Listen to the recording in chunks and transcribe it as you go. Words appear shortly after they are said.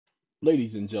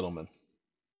Ladies and gentlemen,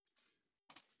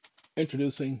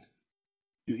 introducing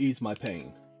You Ease My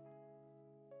Pain,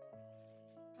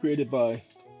 created by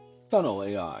Suno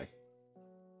AI.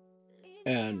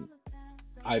 And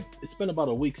it's been about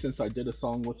a week since I did a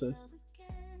song with this,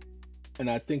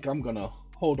 and I think I'm gonna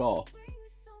hold off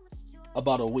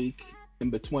about a week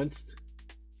in betwixt.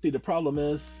 See, the problem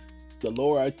is the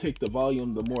lower I take the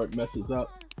volume, the more it messes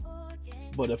up.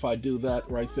 But if I do that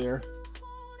right there,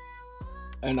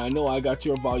 and I know I got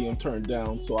your volume turned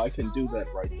down, so I can do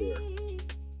that right there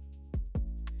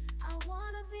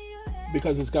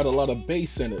because it's got a lot of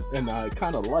bass in it, and I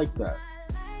kind of like that.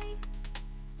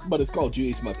 But it's called You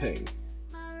Ease My Pain.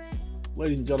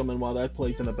 Ladies and gentlemen, while that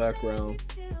plays in the background,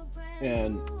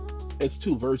 and it's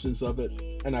two versions of it,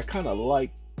 and I kind of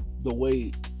like the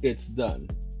way it's done.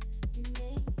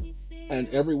 And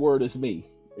every word is me,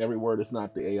 every word is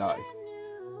not the AI.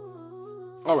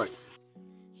 All right,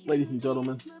 ladies and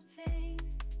gentlemen,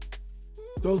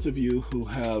 those of you who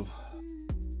have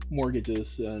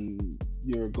mortgages and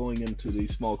you're going into the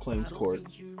small claims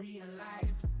court,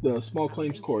 the small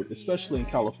claims court, especially in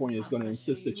California, is going to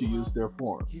insist that you use their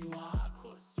forms.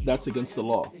 That's against the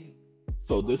law.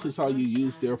 So this is how you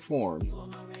use their forms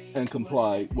and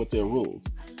comply with their rules.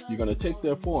 You're going to take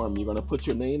their form, you're going to put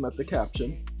your name at the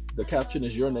caption. The caption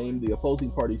is your name, the opposing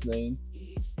party's name,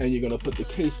 and you're going to put the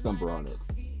case number on it.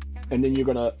 And then you're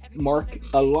going to mark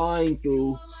a line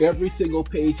through every single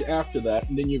page after that,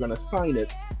 and then you're going to sign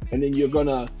it, and then you're going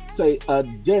to say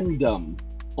addendum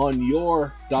on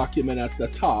your document at the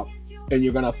top, and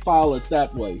you're going to file it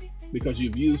that way because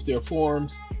you've used their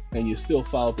forms and you still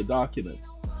filed the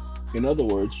documents. In other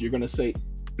words, you're going to say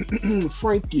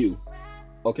thank you.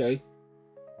 Okay,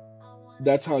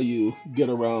 that's how you get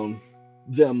around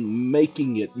them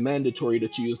making it mandatory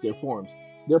that you use their forms.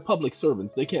 They're public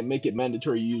servants. They can't make it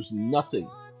mandatory you use nothing.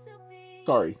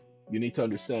 Sorry, you need to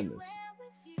understand this.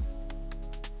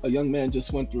 A young man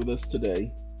just went through this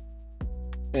today.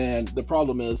 And the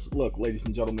problem is, look, ladies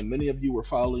and gentlemen, many of you were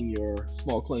filing your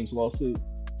small claims lawsuit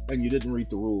and you didn't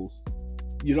read the rules.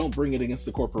 You don't bring it against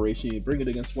the corporation, you bring it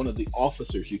against one of the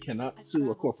officers. You cannot sue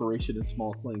a corporation in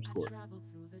small claims court.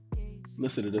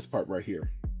 Listen to this part right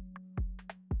here.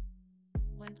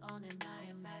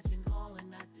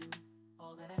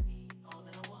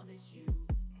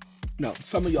 Now,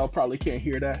 some of y'all probably can't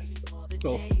hear that.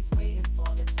 So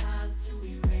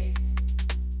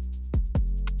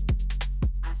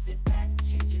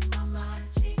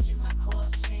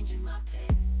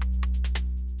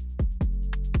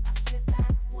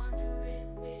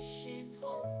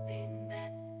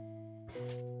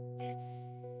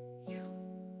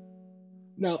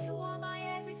now,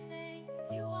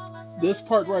 this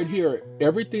part right here,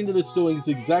 everything that it's doing is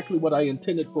exactly what I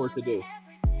intended for it to do.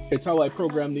 It's how I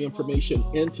program the information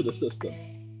into the system.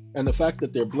 And the fact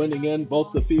that they're blending in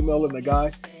both the female and the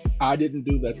guy, I didn't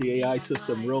do that. The AI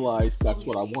system realized that's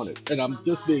what I wanted. And I'm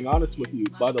just being honest with you.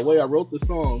 By the way I wrote the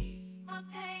song,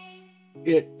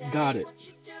 it got it.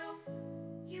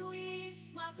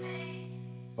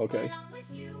 Okay.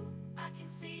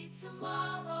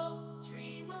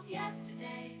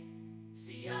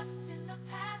 See us in the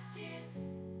past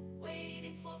years,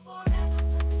 waiting for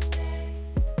forever to stay.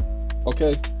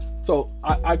 Okay, so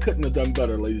I couldn't have done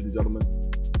better, ladies and gentlemen.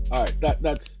 All right,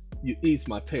 that's You Ease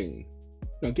My Pain.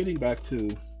 Now, getting back to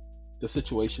the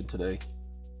situation today,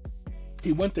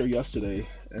 he went there yesterday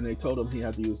and they told him he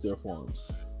had to use their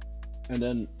forms, and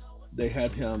then they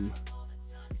had him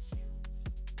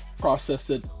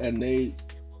process it, and they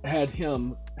had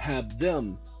him have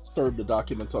them serve the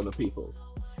documents on the people.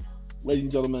 Ladies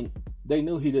and gentlemen, they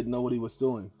knew he didn't know what he was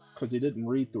doing because he didn't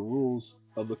read the rules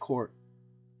of the court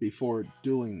before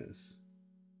doing this.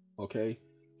 Okay?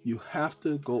 You have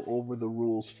to go over the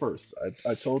rules first.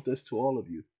 I told this to all of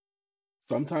you.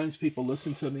 Sometimes people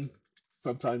listen to me,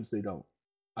 sometimes they don't.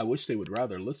 I wish they would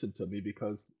rather listen to me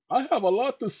because I have a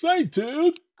lot to say,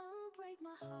 dude.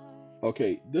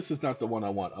 Okay, this is not the one I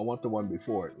want. I want the one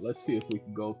before it. Let's see if we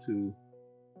can go to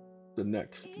the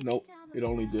next. Nope, it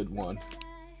only did one.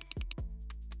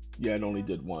 Yeah, it only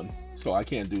did one. So I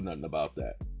can't do nothing about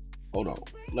that. Hold on.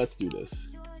 Let's do this.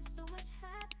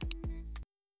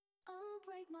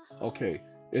 Okay.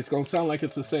 It's going to sound like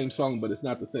it's the same song, but it's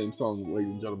not the same song,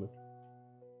 ladies and gentlemen.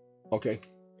 Okay.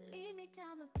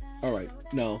 All right.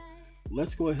 Now,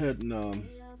 let's go ahead and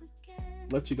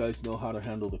let you guys know how to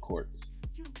handle the courts.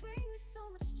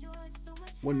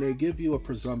 When they give you a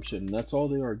presumption, that's all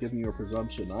they are, giving you a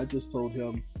presumption. I just told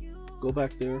him, go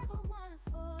back there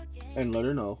and let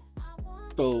her know.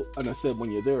 So, and I said, when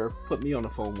you're there, put me on the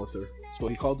phone with her. So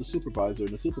he called the supervisor,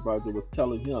 and the supervisor was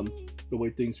telling him the way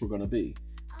things were going to be.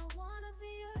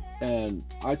 And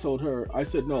I told her, I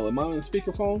said, no, am I on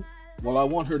speakerphone? Well, I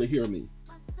want her to hear me.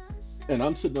 And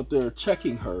I'm sitting up there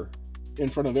checking her in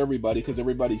front of everybody because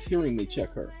everybody's hearing me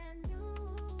check her.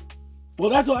 Well,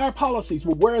 that's our policies.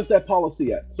 Well, where is that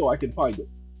policy at so I can find it?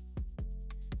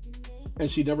 And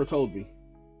she never told me.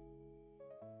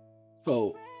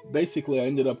 So basically, I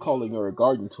ended up calling her a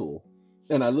garden tool.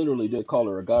 And I literally did call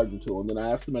her a garden tool. And then I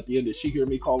asked him at the end, did she hear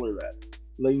me call her that?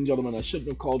 Ladies and gentlemen, I shouldn't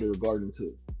have called her a garden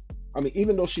tool. I mean,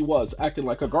 even though she was acting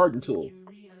like a garden tool.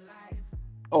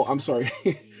 Oh, I'm sorry.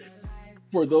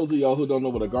 For those of y'all who don't know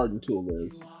what a garden tool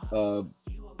is,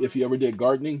 if you ever did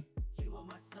gardening,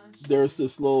 there's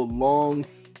this little long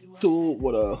tool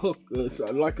with a hook. It's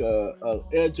like a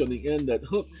edge on the end that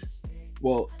hooks.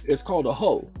 Well, it's called a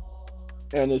hoe,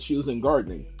 and it's used in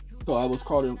gardening. So I was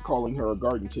calling her a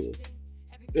garden tool.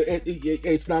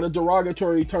 It's not a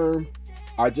derogatory term.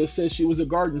 I just said she was a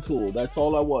garden tool. That's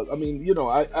all I was. I mean,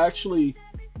 I actually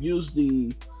used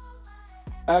the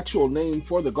actual name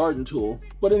for the garden tool.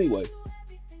 But anyway,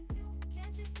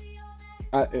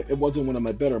 it wasn't one of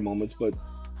my better moments, but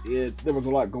there was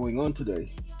a lot going on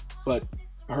today. But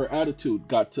her attitude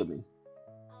got to me.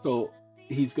 So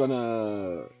he's going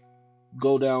to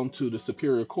go down to the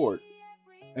Superior Court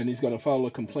and he's going to file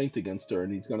a complaint against her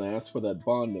and he's going to ask for that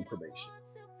bond information.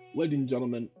 Ladies and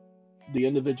gentlemen, the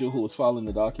individual who was filing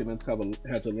the documents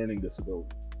has a learning disability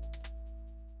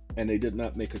and they did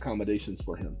not make accommodations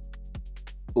for him.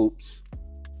 Oops.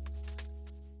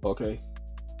 Okay.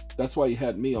 That's why he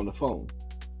had me on the phone,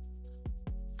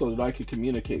 so that I could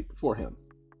communicate for him.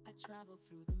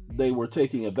 They were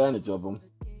taking advantage of him,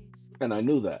 and I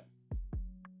knew that.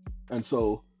 And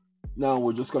so now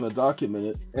we're just going to document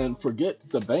it and forget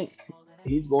the bank.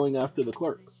 He's going after the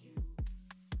clerk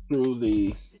through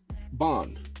the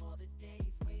bond,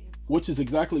 which is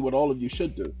exactly what all of you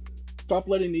should do. Stop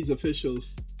letting these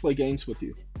officials play games with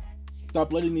you.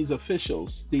 Stop letting these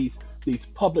officials, these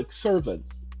public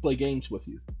servants, play games with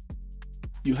you.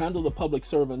 You handle the public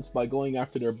servants by going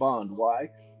after their bond. Why?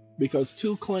 Because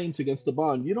 2 claims against the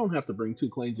bond, you don't have to bring 2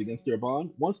 claims against their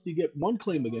bond. Once you get 1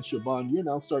 claim against your bond, you're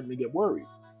now starting to get worried.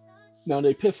 Now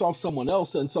they piss off someone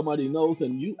else and somebody knows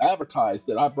and you advertise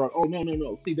that I brought, oh,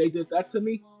 no. See, they did that to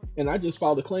me and I just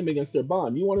filed a claim against their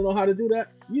bond. You want to know how to do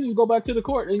that? You just go back to the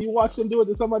court and you watch them do it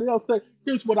to somebody else. Say,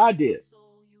 here's what I did.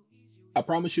 I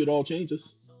promise you it all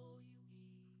changes.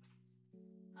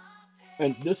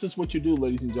 And this is what you do,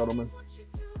 ladies and gentlemen.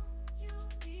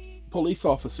 Police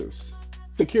officers,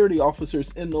 security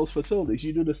officers in those facilities,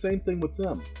 you do the same thing with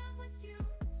them.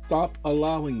 Stop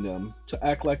allowing them to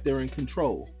act like they're in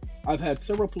control. I've had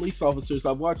several police officers,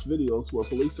 I've watched videos where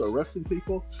police are arresting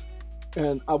people,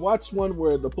 and I watched one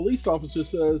where the police officer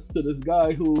says to this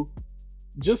guy who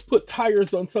just put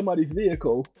tires on somebody's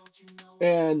vehicle,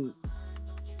 and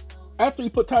after he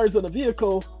put tires on the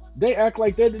vehicle, they act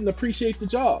like they didn't appreciate the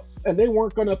job and they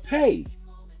weren't going to pay.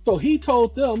 So he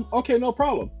told them, okay, no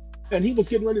problem. And he was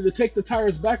getting ready to take the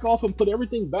tires back off and put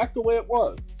everything back the way it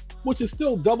was, which is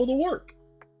still double the work.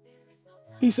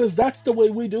 He says, that's the way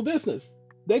we do business.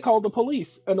 They called the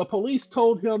police and the police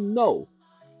told him, no,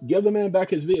 give the man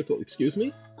back his vehicle. Excuse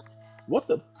me? What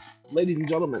the? Ladies and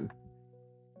gentlemen,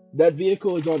 that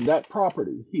vehicle is on that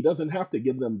property. He doesn't have to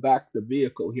give them back the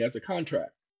vehicle. He has a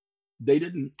contract. They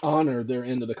didn't honor their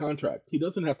end of the contract. He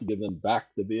doesn't have to give them back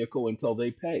the vehicle until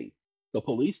they pay. The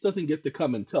police doesn't get to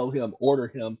come and tell him, order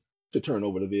him to turn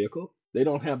over the vehicle. They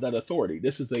don't have that authority.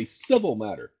 This is a civil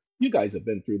matter. You guys have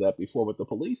been through that before with the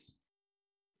police.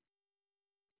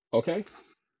 Okay?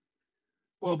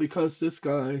 Well, because this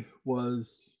guy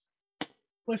was,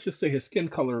 let's just say his skin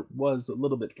color was a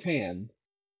little bit tan,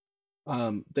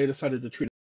 they decided to treat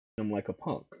him like a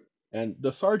punk. And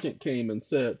the sergeant came and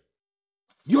said,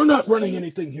 you're not running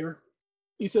anything here.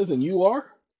 He says, and you are?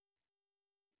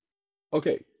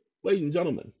 Okay, ladies and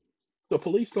gentlemen, the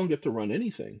police don't get to run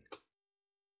anything.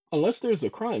 Unless there's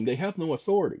a crime, they have no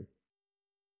authority.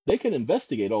 They can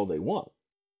investigate all they want.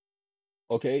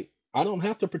 Okay, I don't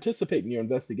have to participate in your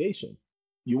investigation.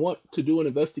 You want to do an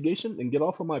investigation? Then get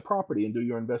off of my property and do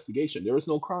your investigation. There is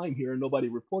no crime here and nobody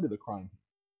reported a crime.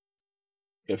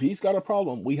 If he's got a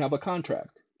problem, we have a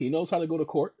contract. He knows how to go to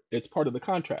court. It's part of the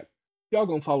contract. Y'all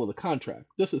gonna follow the contract.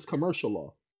 This is commercial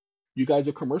law. You guys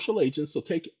are commercial agents, so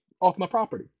take it off my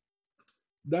property.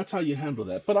 That's how you handle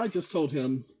that. But I just told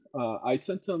him, I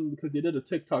sent him, because he did a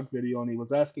TikTok video and he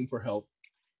was asking for help.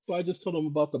 So I just told him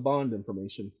about the bond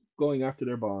information, going after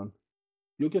their bond.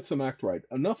 You'll get some act right.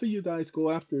 Enough of you guys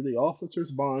go after the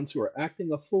officers' bonds who are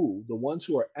acting a fool, the ones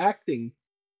who are acting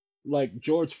like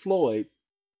George Floyd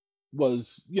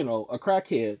was, a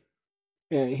crackhead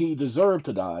and he deserved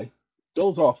to die.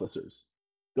 Those officers.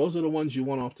 Those are the ones you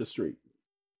want off the street.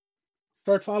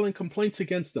 Start filing complaints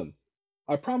against them.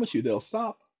 I promise you they'll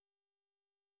stop.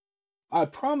 I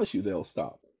promise you they'll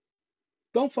stop.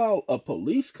 Don't file a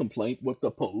police complaint with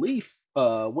the police,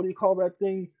 what do you call that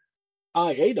thing?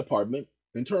 IA department,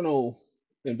 internal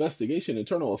investigation,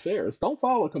 internal affairs. Don't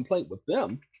file a complaint with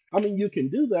them. I mean, you can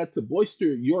do that to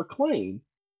bolster your claim,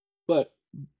 but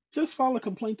just file a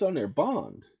complaint on their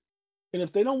bond. And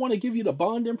if they don't want to give you the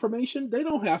bond information, they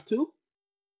don't have to.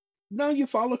 Now you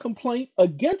file a complaint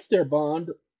against their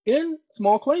bond in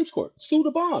small claims court. Sue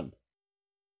the bond.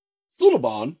 Sue the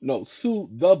bond? No, sue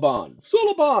the bond. Sue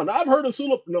the bond. I've heard of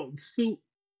sue. No, sue.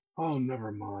 Oh,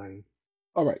 never mind.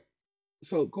 All right.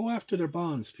 So go after their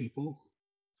bonds, people.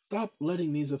 Stop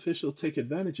letting these officials take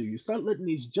advantage of you. Stop letting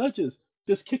these judges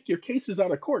just kick your cases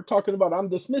out of court talking about, I'm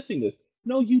dismissing this.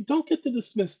 No, you don't get to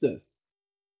dismiss this.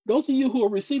 Those of you who are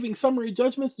receiving summary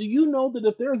judgments, do you know that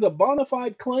if there is a bona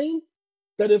fide claim,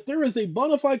 that if there is a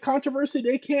bona fide controversy,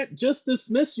 they can't just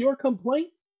dismiss your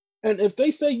complaint? And if they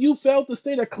say you failed to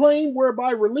state a claim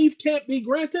whereby relief can't be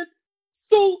granted,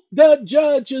 sue the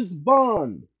judge's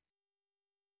bond.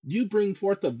 You bring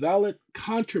forth a valid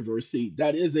controversy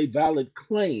that is a valid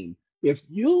claim. If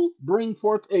you bring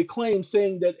forth a claim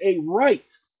saying that a right,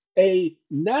 a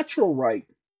natural right,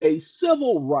 a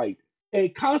civil right, a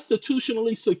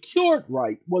constitutionally secured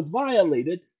right was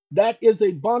violated, that is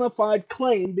a bona fide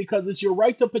claim because it's your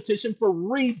right to petition for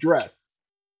redress.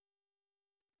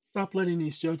 Stop letting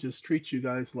these judges treat you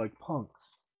guys like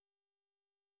punks.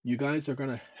 You guys are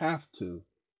going to have to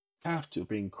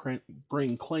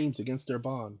bring claims against their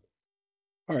bond.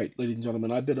 All right, ladies and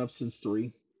gentlemen, I've been up since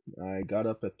 3. I got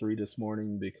up at 3 this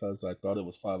morning because I thought it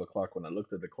was 5 o'clock. When I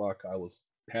looked at the clock, I was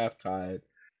half tired.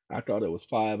 I thought it was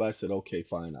 5. I said, okay,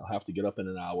 fine. I'll have to get up in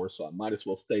an hour, so I might as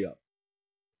well stay up.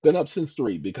 Been up since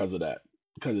 3 because of that.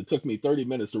 Because it took me 30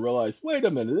 minutes to realize, wait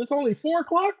a minute, it's only 4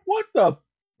 o'clock? What the?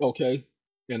 Okay.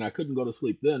 And I couldn't go to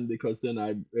sleep then because then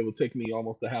it would take me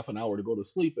almost a half an hour to go to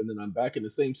sleep, and then I'm back in the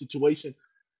same situation.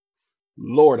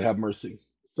 Lord have mercy.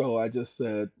 So I just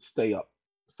said, stay up.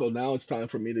 So now it's time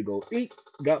for me to go eat.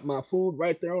 Got my food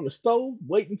right there on the stove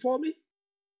waiting for me.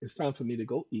 It's time for me to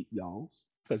go eat, y'all.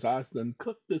 Because I done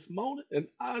cooked this morning and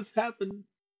I was having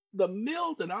the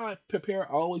meal that I prepare.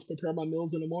 I always prepare my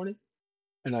meals in the morning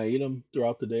and I eat them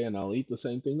throughout the day, and I'll eat the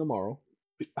same thing tomorrow.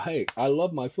 Hey, I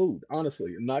love my food,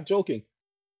 honestly. I'm not joking.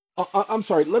 I'm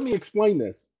sorry. Let me explain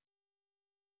this.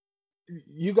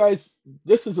 You guys,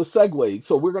 this is a segue.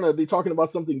 So we're going to be talking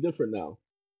about something different now.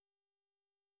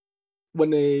 When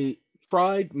they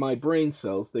fried my brain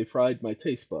cells, they fried my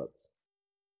taste buds.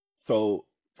 So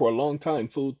for a long time,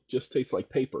 food just tastes like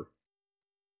paper.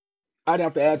 I'd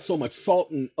have to add so much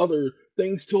salt and other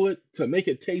things to it to make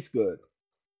it taste good.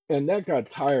 And that got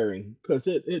tiring because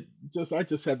it just I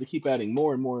just had to keep adding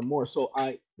more and more and more. So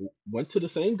I went to the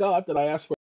same God that I asked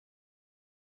for,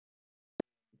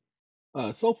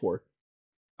 so forth.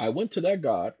 I went to that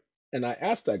God and I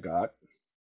asked that God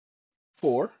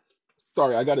for,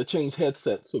 sorry, I got to change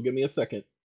headset, so give me a second.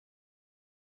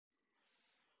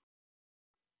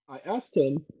 I asked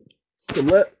him to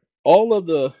let all of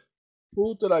the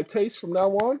food that I taste from now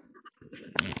on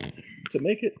to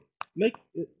make it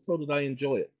so that I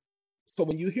enjoy it. So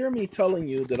when you hear me telling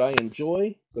you that I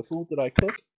enjoy the food that I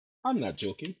cook, I'm not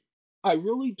joking. I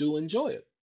really do enjoy it.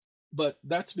 But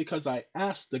that's because I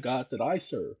asked the God that I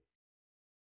serve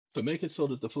to make it so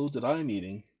that the food that I'm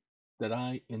eating, that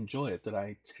I enjoy it, that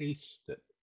I taste it.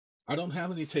 I don't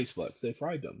have any taste buds. They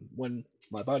fried them when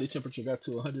my body temperature got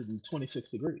to 126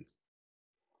 degrees.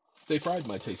 They fried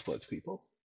my taste buds, people.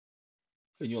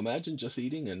 Can you imagine just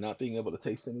eating and not being able to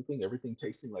taste anything, everything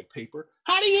tasting like paper?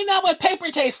 How do you know what paper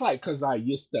tastes like? Because I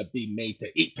used to be made to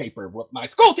eat paper with my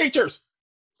school teachers.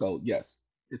 So, yes,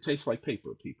 it tastes like paper,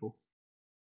 people.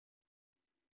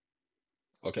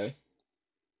 Okay?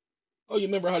 Oh, you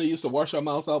remember how they used to wash our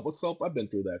mouths out with soap? I've been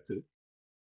through that too.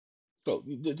 So,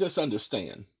 just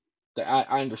understand that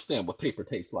I understand what paper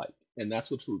tastes like. And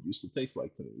that's what food used to taste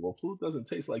like to me. Well, food doesn't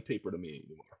taste like paper to me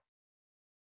anymore.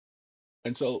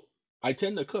 And so I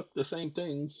tend to cook the same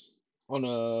things on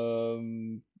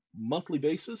a monthly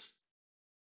basis.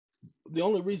 The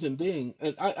only reason being,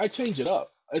 and I change it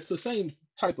up. It's the same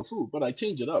type of food, but I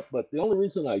change it up. But the only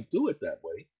reason I do it that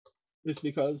way is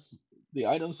because the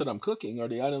items that I'm cooking are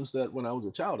the items that when I was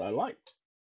a child I liked.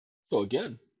 So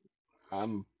again,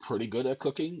 I'm pretty good at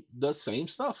cooking the same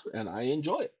stuff and I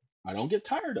enjoy it. I don't get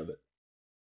tired of it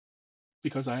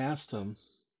because I asked him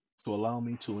to allow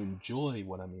me to enjoy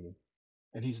what I'm eating.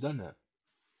 And he's done that.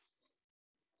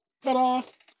 Ta-da!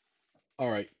 All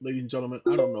right, ladies and gentlemen,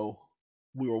 I don't know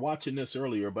We were watching this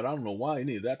earlier, but I don't know why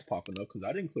any of that's popping up because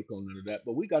I didn't click on none of that.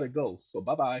 But we gotta go. So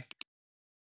bye bye.